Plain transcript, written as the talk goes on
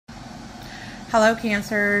Hello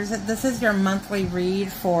Cancers, this is your monthly read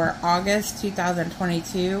for August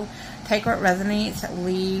 2022. Take what resonates,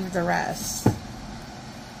 leave the rest.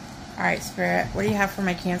 Alright Spirit, what do you have for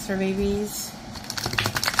my Cancer babies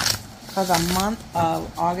for the month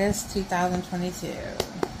of August 2022?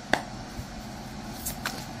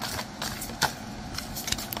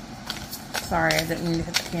 Sorry, I didn't mean to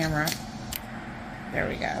hit the camera. There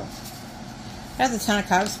we go. I have the Ten of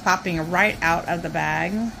Cups popping right out of the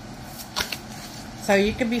bag. So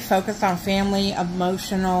you could be focused on family,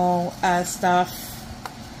 emotional stuff,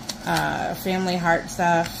 family heart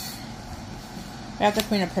stuff. We have the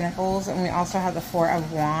Queen of Pentacles, and we also have the Four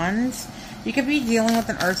of Wands. You could be dealing with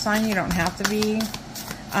an earth sign. You don't have to be.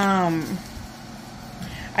 I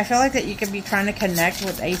feel like that you could be trying to connect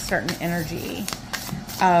with a certain energy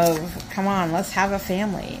of, come on, let's have a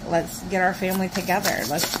family. Let's get our family together.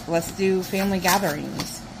 Let's do family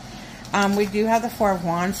gatherings. We do have the Four of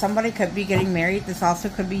Wands. Somebody could be getting married. This also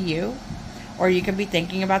could be you. Or you could be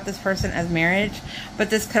thinking about this person as marriage. But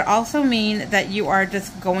this could also mean that you are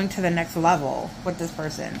just going to the next level with this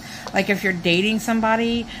person. Like if you're dating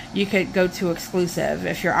somebody, you could go to exclusive.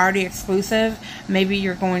 If you're already exclusive, maybe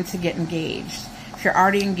you're going to get engaged. If you're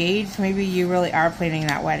already engaged, maybe you really are planning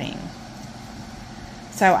that wedding.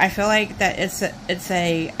 So I feel like that it's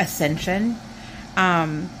a ascension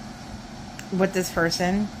with this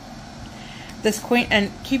person. This Queen,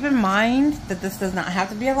 and keep in mind that this does not have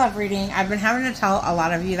to be a love reading. I've been having to tell a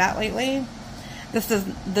lot of you that lately. This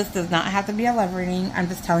does not have to be a love reading. I'm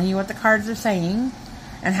just telling you what the cards are saying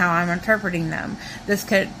and how I'm interpreting them. This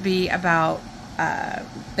could be about,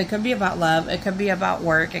 it could be about love. It could be about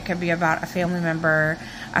work. It could be about a family member,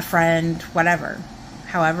 a friend, whatever.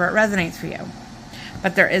 However it resonates for you.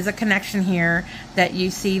 But there is a connection here that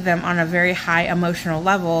you see them on a very high emotional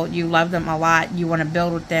level. You love them a lot. You want to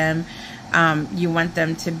build with them. You want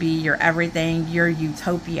them to be your everything, your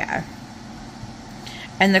utopia.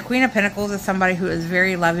 And the Queen of Pentacles is somebody who is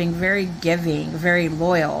very loving, very giving, very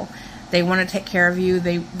loyal. They want to take care of you.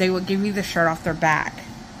 They will give you the shirt off their back.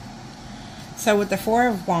 So with the Four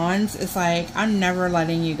of Wands, it's like, I'm never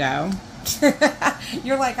letting you go.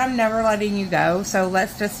 You're like, I'm never letting you go. So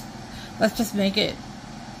let's just make it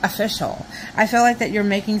official. I feel like that you're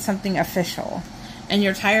making something official. And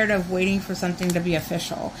you're tired of waiting for something to be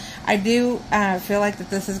official. I do feel like that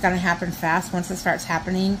this is going to happen fast once it starts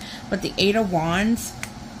happening. But the Eight of Wands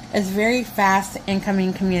is very fast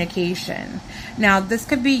incoming communication. Now, this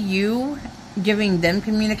could be you giving them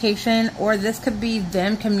communication, or this could be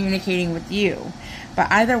them communicating with you. But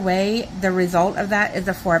either way, the result of that is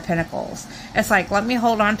the Four of Pentacles. It's like, let me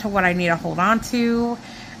hold on to what I need to hold on to,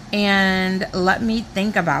 and let me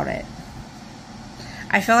think about it.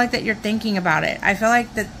 I feel like that you're thinking about it. I feel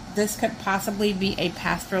like that this could possibly be a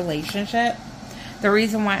past relationship. The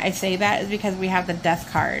reason why I say that is because we have the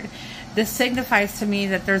Death card. This signifies to me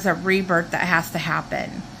that there's a rebirth that has to happen,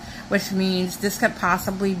 which means this could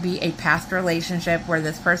possibly be a past relationship where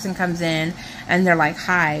this person comes in and they're like,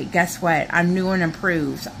 hi, guess what? I'm new and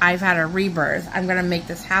improved. I've had a rebirth. I'm going to make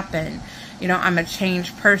this happen. You know, I'm a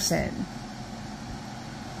changed person.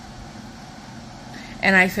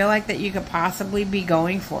 And I feel like that you could possibly be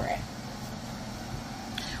going for it.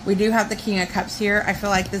 We do have the King of Cups here. I feel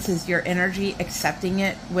like this is your energy accepting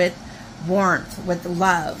it with warmth, with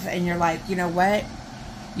love. And you're like, you know what?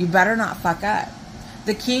 You better not fuck up.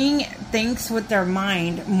 The King thinks with their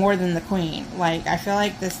mind more than the Queen. Like, I feel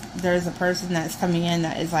like there's a person that's coming in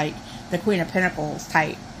that is like the Queen of Pentacles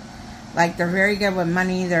type. Like, they're very good with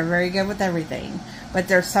money. They're very good with everything. But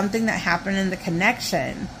there's something that happened in the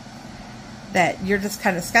connection that you're just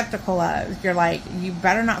kind of skeptical of. You're like, you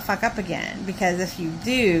better not fuck up again, because if you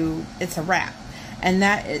do, it's a wrap. And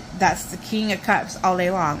that's the King of Cups all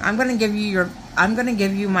day long. I'm going to give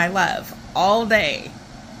you my love all day,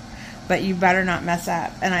 but you better not mess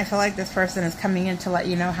up. And I feel like this person is coming in to let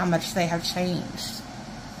you know how much they have changed.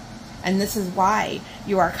 And this is why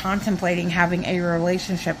you are contemplating having a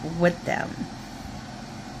relationship with them.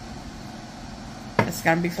 It's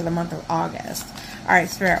going to be for the month of August. Alright,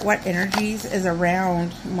 Spirit, what energies is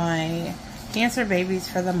around my Cancer babies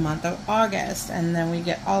for the month of August? And then we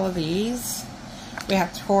get all of these. We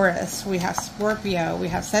have Taurus, we have Scorpio, we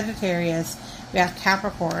have Sagittarius, we have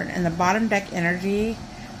Capricorn. And the bottom deck energy,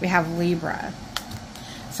 we have Libra.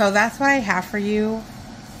 So that's what I have for you.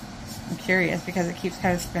 I'm curious because it keeps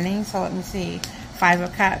kind of spinning. So let me see. Five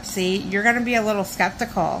of Cups. See, you're going to be a little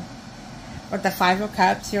skeptical. With the Five of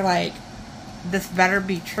Cups, you're like, this better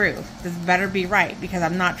be true. This better be right, because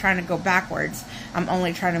I'm not trying to go backwards. I'm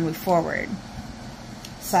only trying to move forward.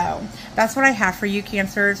 So that's what I have for you,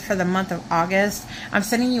 Cancers, for the month of August. I'm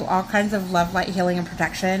sending you all kinds of love, light, healing, and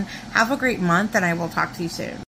protection. Have a great month, and I will talk to you soon.